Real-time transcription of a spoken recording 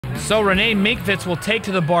So Rene Minkwitz will take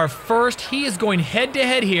to the bar first. He is going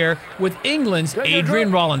head-to-head here with England's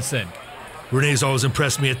Adrian Rollinson. Rene's always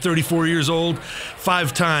impressed me at 34 years old,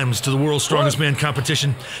 5 times to the World's Strongest Man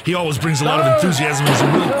competition. He always brings a lot of enthusiasm and is a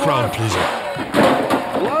real crowd pleaser.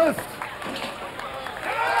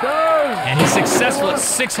 And he's successful at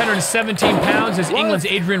 617 pounds as England's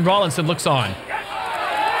Adrian Rollinson looks on.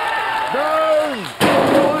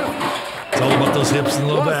 It's all about those hips and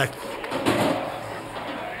low back.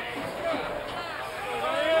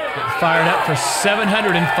 Fired up for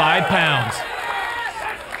 705 pounds.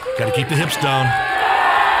 Got to keep the hips down.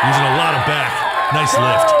 Using a lot of back. Nice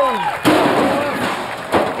lift.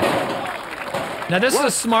 Now this is a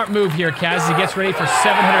smart move here, Kaz, as he gets ready for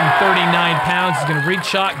 739 pounds. He's going to reach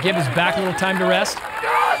shot, give his back a little time to rest.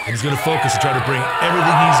 And he's going to focus and try to bring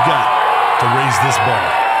everything he's got to raise this bar.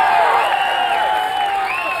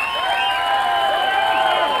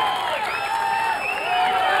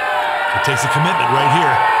 It takes a commitment right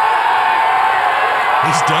here.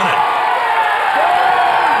 He's done it.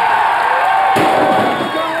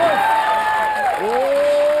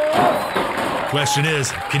 Question is,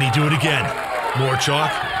 can he do it again? More chalk,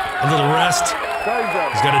 a little rest.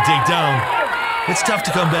 He's got to dig down. It's tough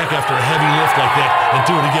to come back after a heavy lift like that and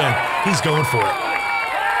do it again. He's going for it.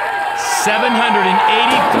 783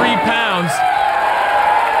 pounds.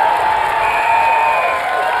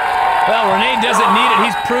 Well, Rene doesn't need it.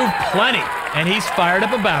 He's proved plenty, and he's fired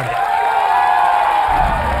up about it.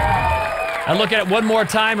 I look at it one more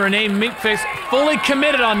time. Rene Minkwitz fully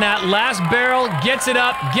committed on that last barrel, gets it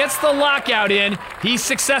up, gets the lockout in. He's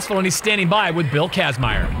successful, and he's standing by with Bill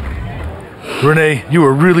Kazmaier. Rene, you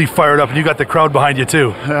were really fired up, and you got the crowd behind you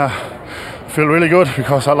too. Yeah, I feel really good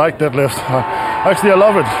because I like deadlift. Actually, I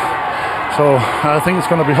love it. So I think it's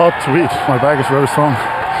going to be hard to eat. My back is very strong.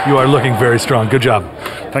 You are looking very strong. Good job.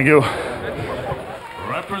 Thank you.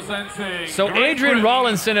 So Adrian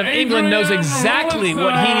Rollinson of England knows exactly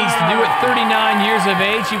what he needs to do at 39 years of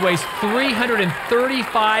age. He weighs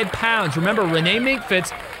 335 pounds. Remember, Rene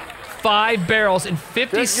Minkwitz, 5 barrels in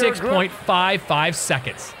 56.55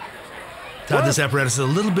 seconds. Todd, this apparatus is a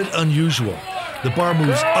little bit unusual. The bar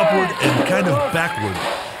moves upward and kind of backward.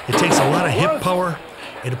 It takes a lot of hip power,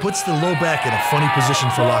 and it puts the low back in a funny position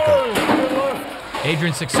for lockout.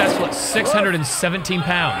 Adrian successful at 617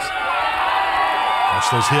 pounds. Watch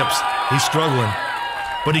those hips. He's struggling,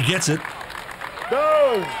 but he gets it.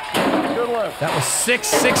 That was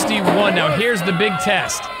 661. Now here's the big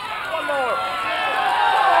test.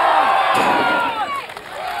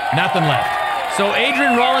 Nothing left. So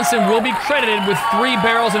Adrian Rollinson will be credited with 3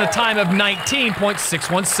 barrels in a time of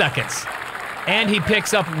 19.61 seconds. And he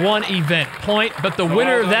picks up 1 event point, but the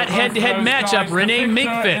winner of that head-to-head matchup, Rene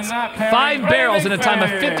Minkwitz, 5 barrels in a time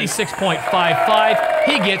of 56.55.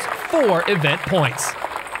 He gets 4 event points.